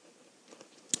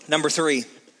 Number 3.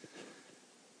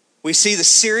 We see the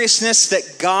seriousness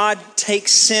that God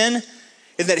takes sin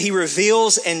and that he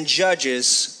reveals and judges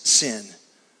sin.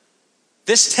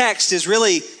 This text is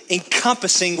really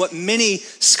encompassing what many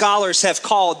scholars have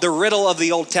called the riddle of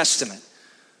the Old Testament.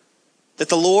 That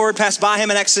the Lord passed by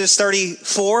him in Exodus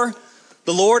 34.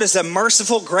 The Lord is a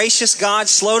merciful, gracious God,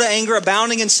 slow to anger,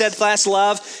 abounding in steadfast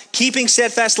love, keeping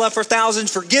steadfast love for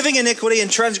thousands, forgiving iniquity and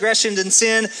transgression and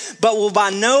sin, but will by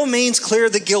no means clear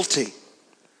the guilty.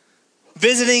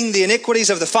 Visiting the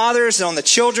iniquities of the fathers on the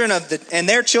children and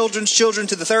their children's children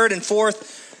to the third and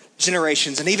fourth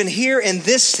generations. And even here in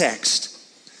this text,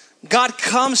 God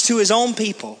comes to his own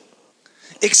people,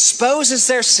 exposes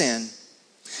their sin,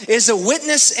 is a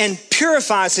witness and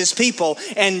purifies his people,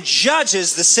 and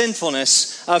judges the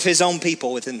sinfulness of his own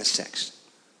people within this text.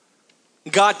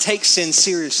 God takes sin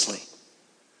seriously.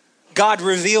 God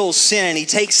reveals sin and he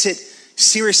takes it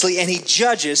seriously and he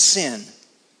judges sin.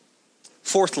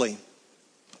 Fourthly,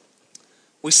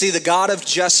 we see the God of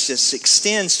justice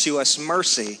extends to us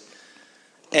mercy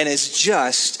and is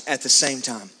just at the same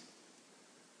time.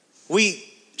 We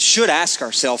should ask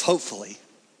ourselves, hopefully,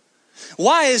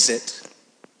 why is it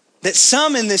that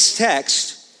some in this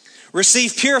text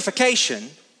receive purification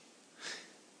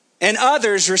and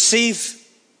others receive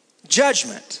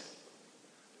judgment?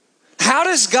 How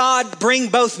does God bring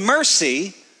both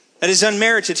mercy, that is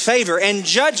unmerited favor, and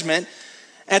judgment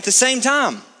at the same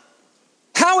time?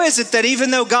 How is it that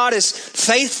even though God is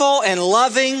faithful and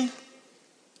loving,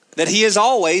 that he is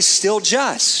always still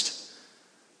just?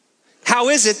 How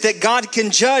is it that God can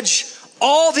judge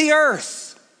all the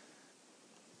earth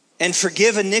and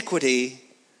forgive iniquity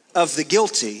of the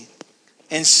guilty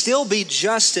and still be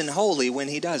just and holy when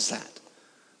he does that?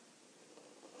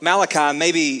 Malachi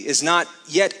maybe is not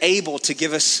yet able to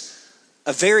give us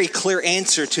a very clear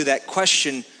answer to that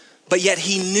question, but yet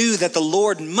he knew that the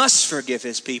Lord must forgive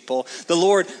his people. The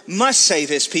Lord must save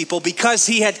his people because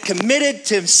he had committed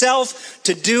to himself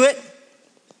to do it.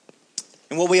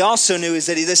 And what we also knew is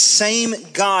that this same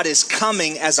God is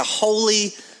coming as a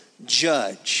holy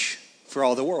judge for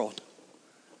all the world.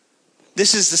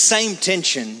 This is the same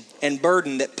tension and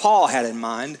burden that Paul had in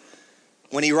mind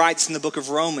when he writes in the book of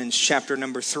Romans, chapter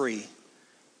number 3,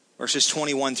 verses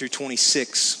 21 through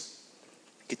 26.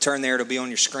 You can turn there, it'll be on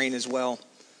your screen as well.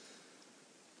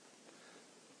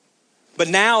 But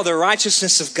now the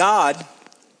righteousness of God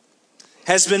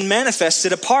has been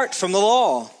manifested apart from the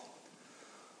law.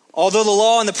 Although the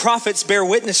law and the prophets bear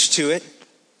witness to it,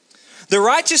 the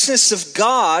righteousness of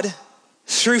God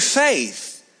through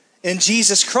faith in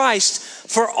Jesus Christ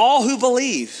for all who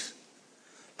believe.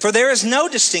 For there is no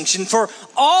distinction, for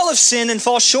all have sinned and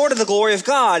fall short of the glory of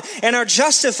God and are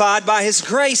justified by his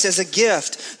grace as a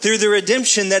gift through the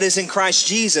redemption that is in Christ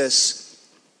Jesus,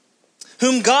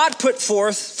 whom God put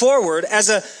forward as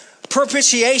a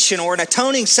propitiation or an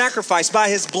atoning sacrifice by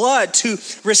his blood to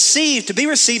be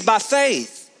received by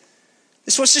faith.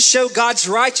 This was to show God's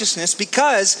righteousness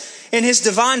because in his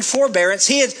divine forbearance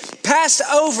he had passed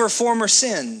over former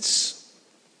sins.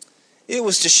 It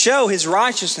was to show his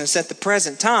righteousness at the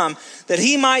present time, that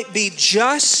he might be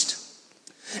just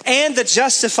and the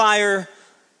justifier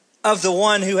of the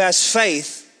one who has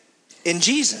faith in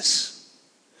Jesus.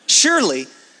 Surely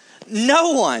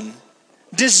no one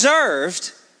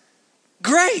deserved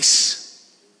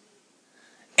grace.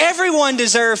 Everyone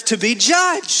deserved to be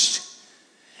judged.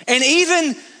 And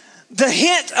even the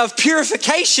hint of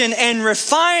purification and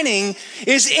refining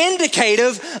is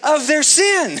indicative of their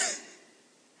sin.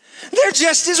 They're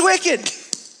just as wicked.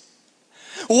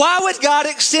 Why would God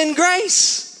extend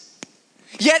grace?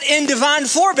 Yet in divine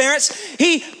forbearance,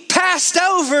 he passed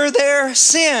over their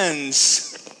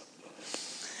sins.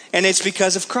 And it's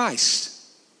because of Christ.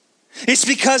 It's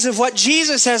because of what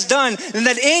Jesus has done, and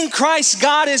that in Christ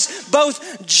God is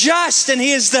both just and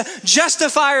he is the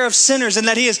justifier of sinners, and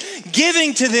that he is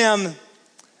giving to them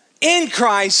in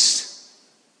Christ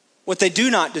what they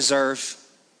do not deserve,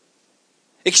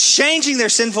 exchanging their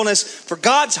sinfulness for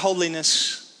God's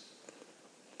holiness.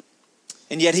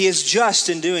 And yet he is just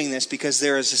in doing this because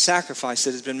there is a sacrifice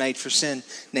that has been made for sin,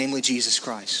 namely Jesus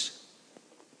Christ.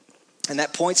 And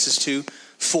that points us to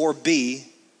 4b,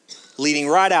 leading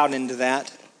right out into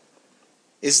that,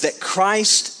 is that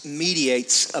Christ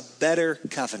mediates a better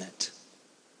covenant.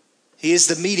 He is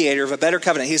the mediator of a better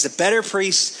covenant. He is a better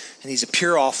priest and he's a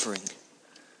pure offering.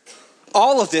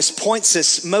 All of this points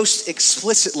us most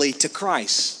explicitly to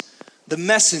Christ, the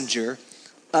messenger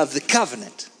of the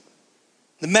covenant.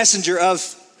 The messenger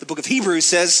of the book of Hebrews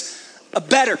says a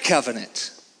better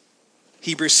covenant.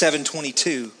 Hebrews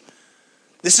 7:22.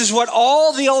 This is what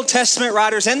all the Old Testament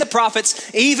writers and the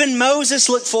prophets, even Moses,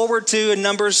 looked forward to in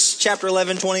Numbers chapter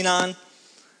 11:29.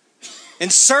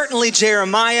 And certainly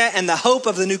Jeremiah and the hope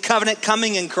of the new covenant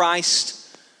coming in Christ.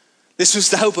 This was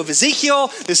the hope of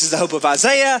Ezekiel. This is the hope of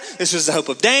Isaiah. This was the hope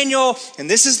of Daniel. And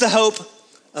this is the hope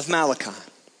of Malachi.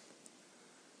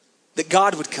 That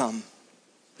God would come.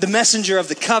 The messenger of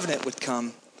the covenant would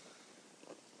come.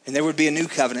 And there would be a new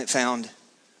covenant found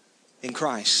in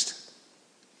Christ.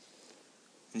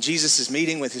 And Jesus is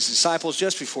meeting with his disciples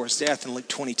just before his death in Luke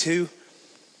 22.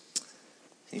 And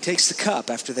he takes the cup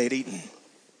after they'd eaten.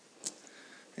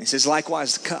 And he says,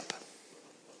 likewise the cup.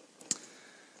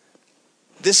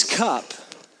 This cup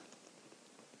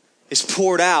is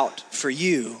poured out for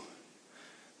you.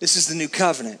 This is the new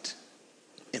covenant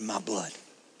in my blood.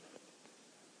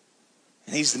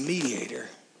 And he's the mediator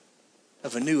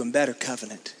of a new and better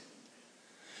covenant.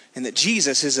 And that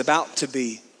Jesus is about to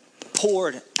be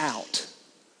poured out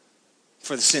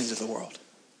for the sins of the world.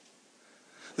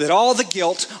 That all the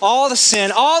guilt, all the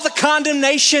sin, all the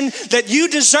condemnation that you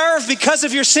deserve because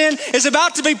of your sin is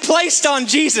about to be placed on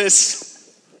Jesus.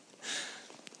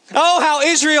 Oh, how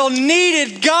Israel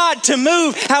needed God to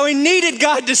move, how he needed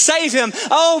God to save him.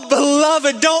 Oh,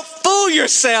 beloved, don't fool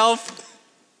yourself.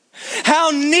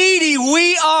 How needy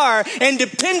we are and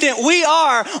dependent we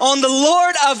are on the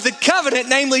Lord of the covenant,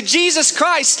 namely Jesus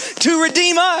Christ, to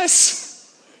redeem us.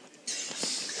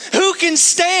 Who can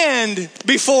stand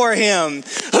before him?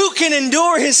 Who can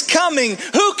endure his coming?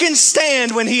 Who can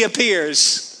stand when he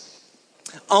appears?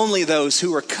 Only those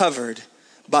who are covered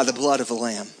by the blood of the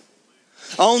Lamb.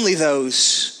 Only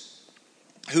those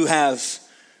who have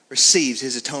received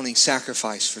his atoning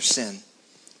sacrifice for sin.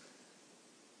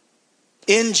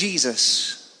 In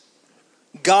Jesus,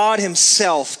 God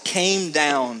himself came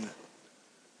down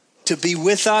to be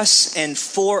with us and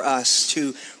for us,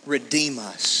 to redeem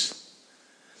us.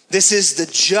 This is the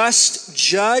just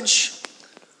judge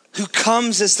who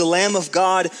comes as the Lamb of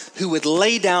God, who would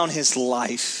lay down his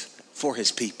life for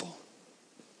his people.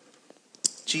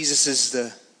 Jesus is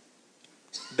the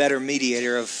better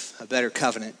mediator of a better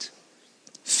covenant.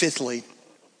 Fifthly,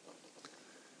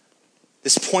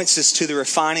 this points us to the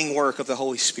refining work of the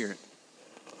Holy Spirit.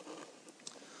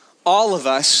 All of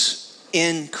us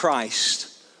in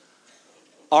Christ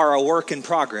are a work in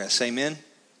progress. Amen?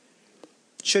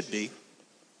 Should be.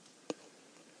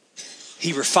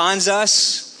 He refines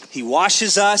us. He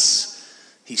washes us.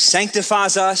 He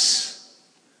sanctifies us.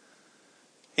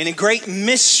 in a great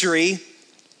mystery,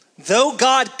 though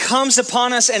God comes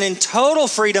upon us and in total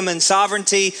freedom and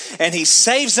sovereignty, and he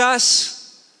saves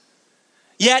us,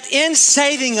 yet in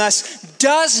saving us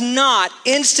does not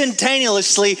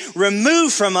instantaneously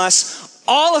remove from us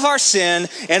all of our sin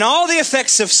and all the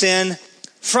effects of sin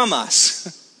from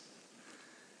us.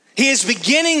 He is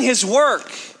beginning his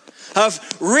work of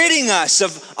ridding us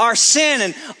of our sin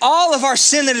and all of our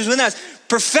sin that is within us,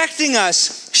 perfecting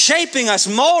us, shaping us,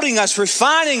 molding us,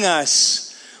 refining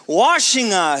us,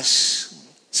 washing us.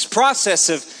 This process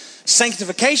of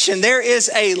sanctification. There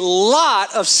is a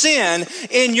lot of sin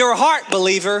in your heart,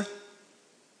 believer.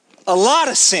 A lot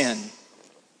of sin.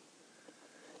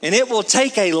 And it will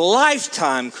take a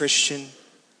lifetime, Christian,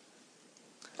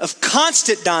 of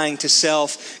constant dying to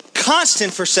self,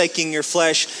 constant forsaking your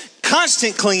flesh,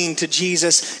 constant clinging to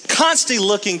Jesus, constantly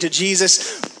looking to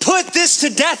Jesus. Put this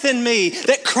to death in me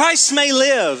that Christ may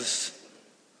live,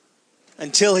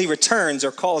 until he returns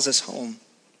or calls us home.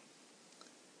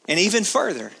 And even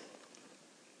further,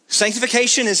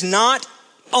 sanctification is not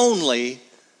only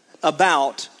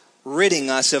about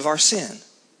ridding us of our sin,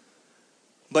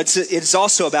 but it's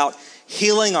also about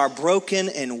healing our broken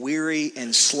and weary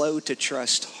and slow to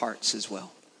trust hearts as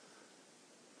well.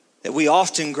 That we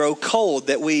often grow cold,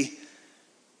 that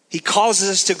he causes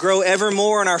us to grow ever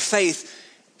more in our faith,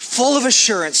 full of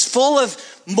assurance, full of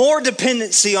more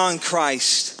dependency on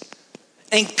Christ,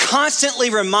 and constantly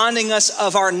reminding us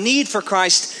of our need for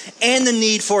Christ and the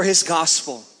need for his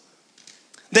gospel.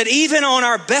 That even on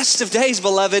our best of days,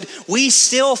 beloved, we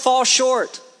still fall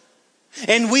short.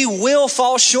 And we will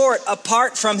fall short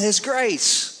apart from his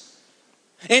grace.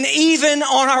 And even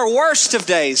on our worst of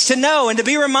days, to know and to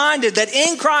be reminded that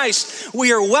in Christ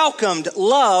we are welcomed,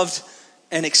 loved,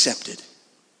 and accepted.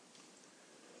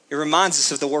 It reminds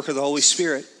us of the work of the Holy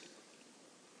Spirit.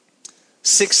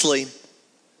 Sixthly,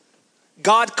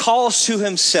 God calls to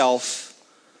himself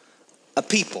a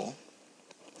people,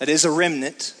 that is a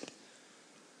remnant,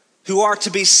 who are to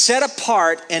be set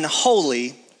apart and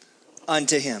holy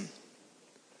unto him.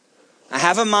 I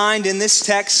have in mind in this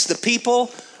text the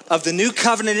people of the new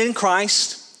covenant in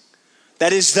Christ,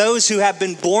 that is those who have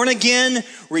been born again,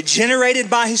 regenerated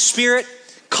by his Spirit,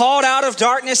 called out of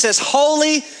darkness as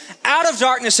holy, out of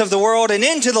darkness of the world and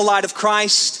into the light of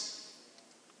Christ.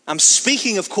 I'm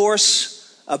speaking, of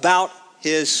course, about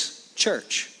his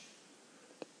church.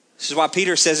 This is why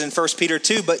Peter says in 1 Peter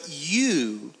 2, but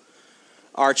you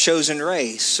are a chosen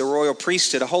race, a royal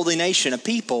priesthood, a holy nation, a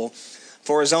people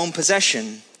for his own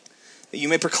possession, that you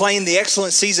may proclaim the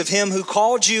excellencies of him who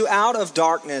called you out of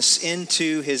darkness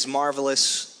into his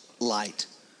marvelous light.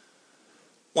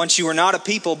 Once you were not a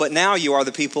people, but now you are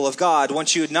the people of God.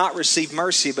 Once you had not received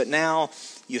mercy, but now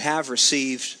you have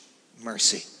received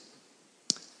mercy.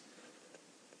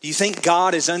 Do you think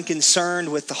God is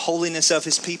unconcerned with the holiness of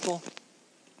his people?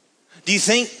 Do you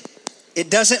think it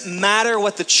doesn't matter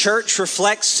what the church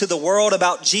reflects to the world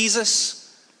about Jesus?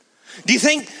 Do you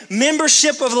think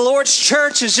membership of the Lord's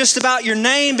church is just about your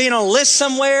name being on a list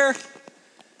somewhere?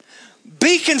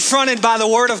 Be confronted by the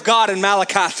word of God in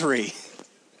Malachi 3.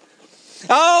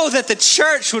 Oh, that the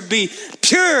church would be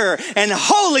pure and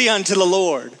holy unto the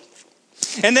Lord.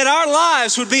 And that our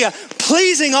lives would be a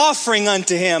pleasing offering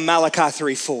unto him, Malachi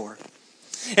 3:4.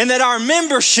 And that our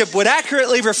membership would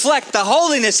accurately reflect the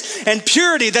holiness and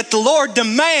purity that the Lord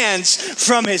demands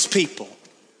from his people.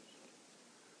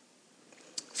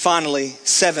 Finally,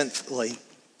 seventhly,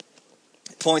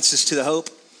 it points us to the hope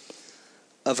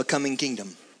of a coming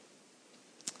kingdom.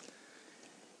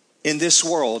 In this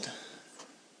world,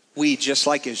 we, just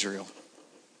like Israel,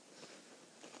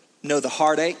 know the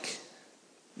heartache,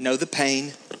 know the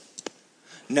pain,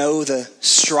 know the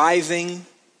striving,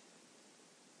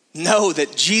 know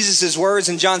that Jesus' words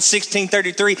in John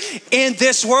 16:33, in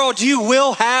this world you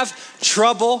will have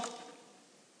trouble,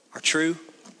 are true.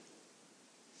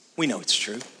 We know it's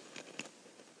true.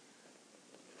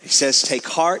 He says, take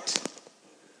heart,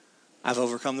 I've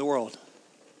overcome the world.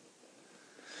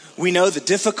 We know the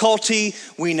difficulty,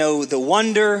 we know the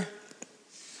wonder.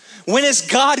 When is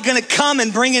God going to come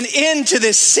and bring an end to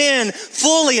this sin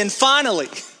fully and finally?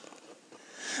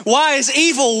 Why is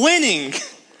evil winning?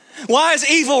 Why is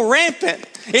evil rampant?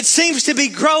 It seems to be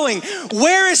growing.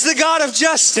 Where is the God of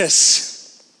justice?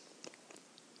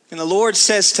 And the Lord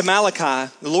says to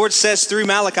Malachi, the Lord says through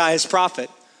Malachi, his prophet,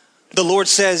 the Lord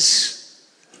says,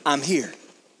 I'm here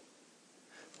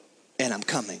and I'm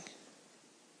coming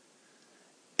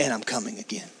and I'm coming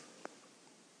again.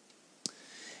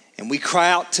 And we cry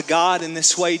out to God in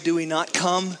this way, do we not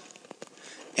come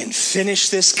and finish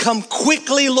this? Come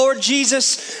quickly, Lord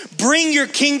Jesus. Bring your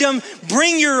kingdom,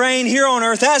 bring your reign here on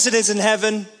earth as it is in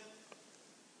heaven.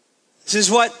 This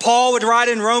is what Paul would write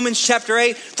in Romans chapter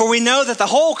 8. For we know that the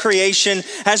whole creation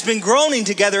has been groaning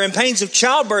together in pains of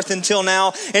childbirth until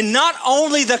now, and not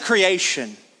only the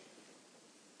creation.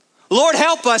 Lord,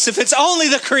 help us if it's only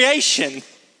the creation.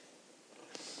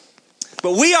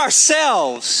 But we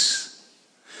ourselves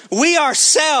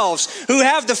who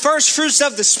have the first fruits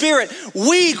of the Spirit,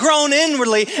 we groan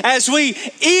inwardly as we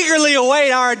eagerly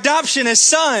await our adoption as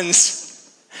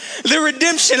sons, the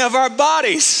redemption of our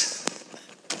bodies.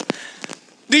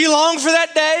 Do you long for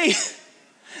that day?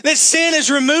 That sin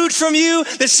is removed from you,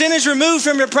 that sin is removed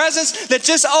from your presence, that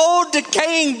this old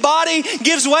decaying body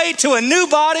gives way to a new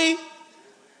body?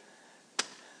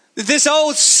 That this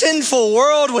old sinful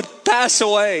world would pass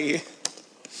away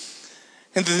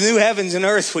and the new heavens and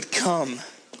earth would come.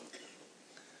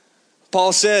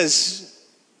 Paul says,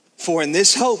 for in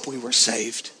this hope we were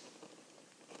saved.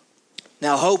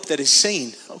 Now hope that is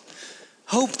seen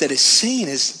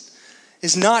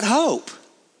is not hope.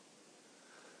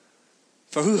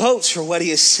 For who hopes for what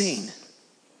he has seen?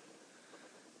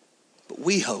 But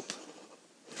we hope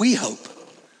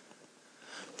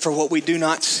for what we do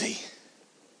not see.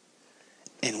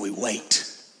 And we wait.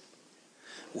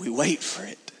 We wait for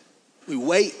it. We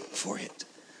wait for it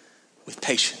with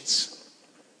patience.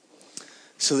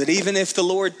 So that even if the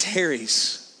Lord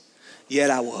tarries, yet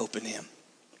I will hope in him.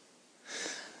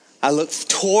 I look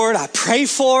toward, I pray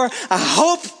for, I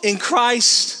hope in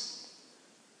Christ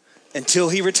until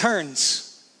he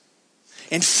returns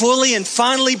and fully and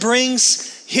finally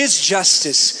brings his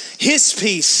justice, his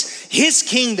peace, his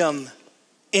kingdom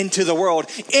into the world,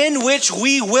 in which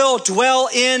we will dwell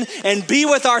in and be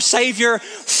with our Savior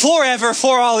forever,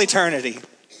 for all eternity.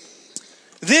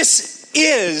 This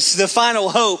is the final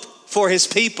hope for his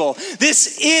people.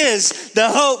 This is the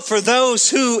hope for those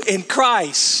who in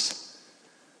Christ.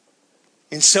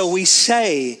 And so we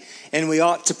say, and we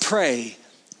ought to pray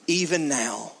even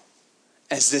now,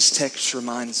 as this text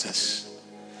reminds us,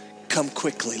 come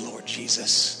quickly, Lord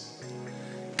Jesus.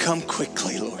 Come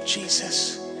quickly, Lord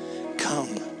Jesus.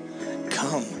 Come.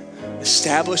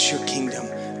 Establish your kingdom.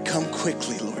 Come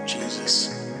quickly, Lord Jesus.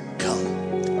 Come.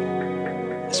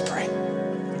 Let's pray.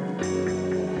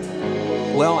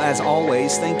 Well, as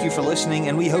always, thank you for listening,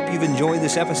 and we hope you've enjoyed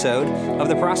this episode of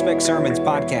the Prospect Sermons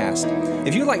podcast.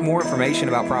 If you'd like more information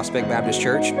about Prospect Baptist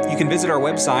Church, you can visit our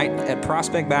website at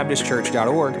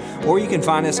prospectbaptistchurch.org, or you can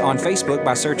find us on Facebook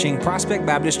by searching Prospect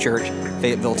Baptist Church,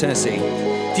 Fayetteville, Tennessee.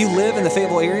 If you live in the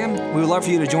Fayetteville area, we would love for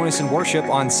you to join us in worship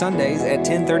on Sundays at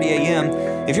 10:30 a.m.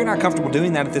 If you're not comfortable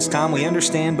doing that at this time, we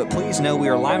understand, but please know we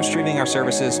are live streaming our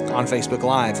services on Facebook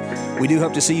Live. We do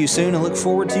hope to see you soon and look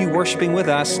forward to you worshiping with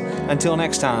us. Until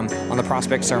next time on the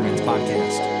Prospect Sermons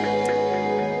podcast.